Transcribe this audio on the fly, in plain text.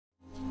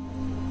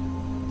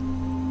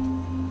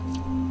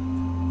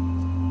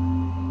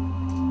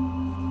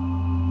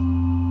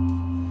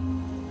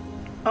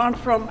I'm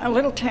from a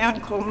little town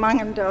called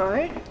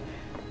Mungindi,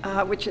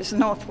 which is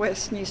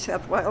northwest New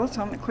South Wales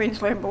on the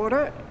Queensland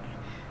border,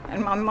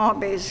 and my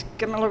mob is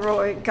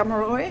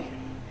Gamilaroi.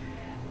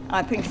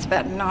 I think it's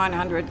about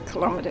 900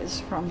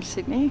 kilometres from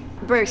Sydney.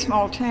 Very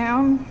small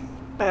town,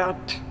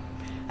 about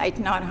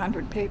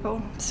 800-900 people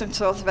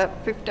since I was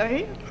about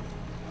 15.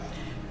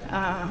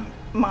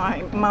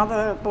 My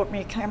mother bought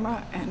me a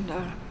camera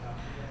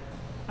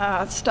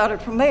and started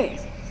from there.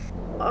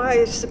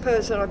 I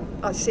suppose I'm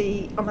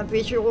a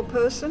visual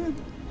person.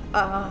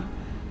 I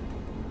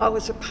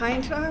was a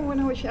painter when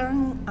I was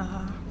young,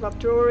 loved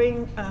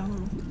drawing,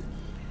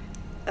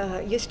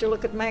 used to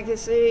look at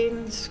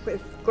magazines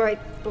with great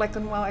black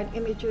and white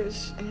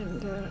images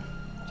and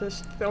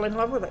just fell in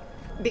love with it.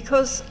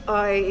 Because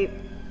I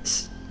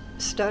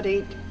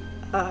studied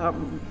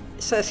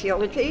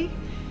sociology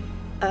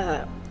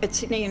at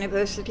Sydney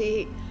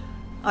University,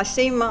 I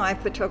see my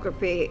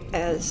photography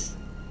as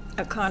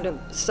a kind of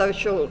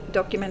social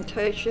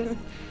documentation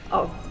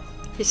of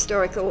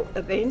historical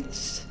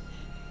events.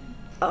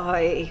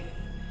 I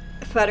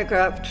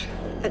photographed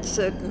at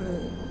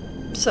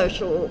certain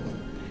social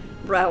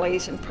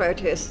rallies and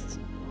protests.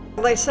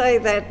 They say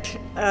that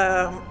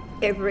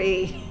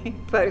every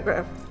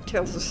photograph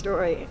tells a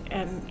story,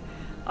 and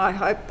I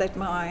hope that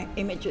my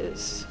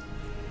images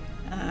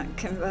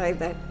convey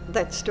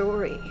that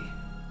story.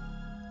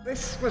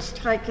 This was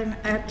taken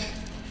at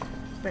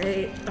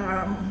the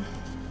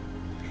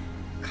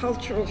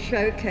cultural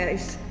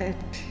showcase at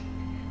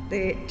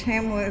the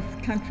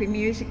Tamworth Country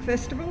Music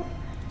Festival,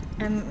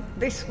 and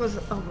this was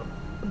a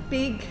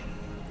big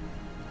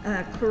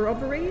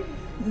corroboree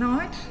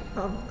night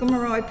of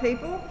Gamilaroi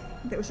people.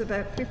 There was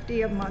about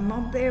 50 of my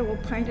mob there, all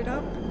painted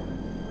up,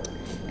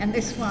 and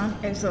this one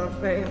is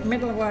of a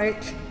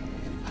middleweight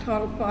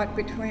title fight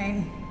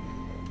between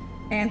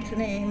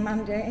Anthony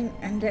Mundine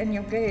and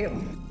Daniel Gill.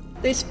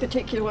 This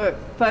particular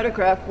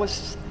photograph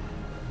was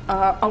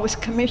I was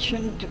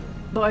commissioned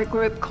by a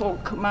group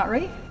called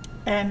Moree,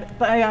 and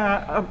they are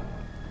a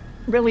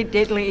really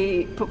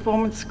deadly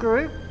performance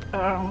group.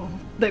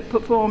 They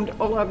performed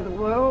all over the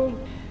world,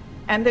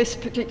 and this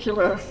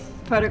particular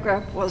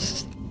photograph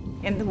was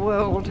in the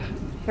World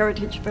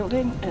Heritage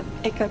Building at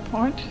Echo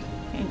Point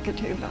in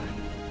Katoomba.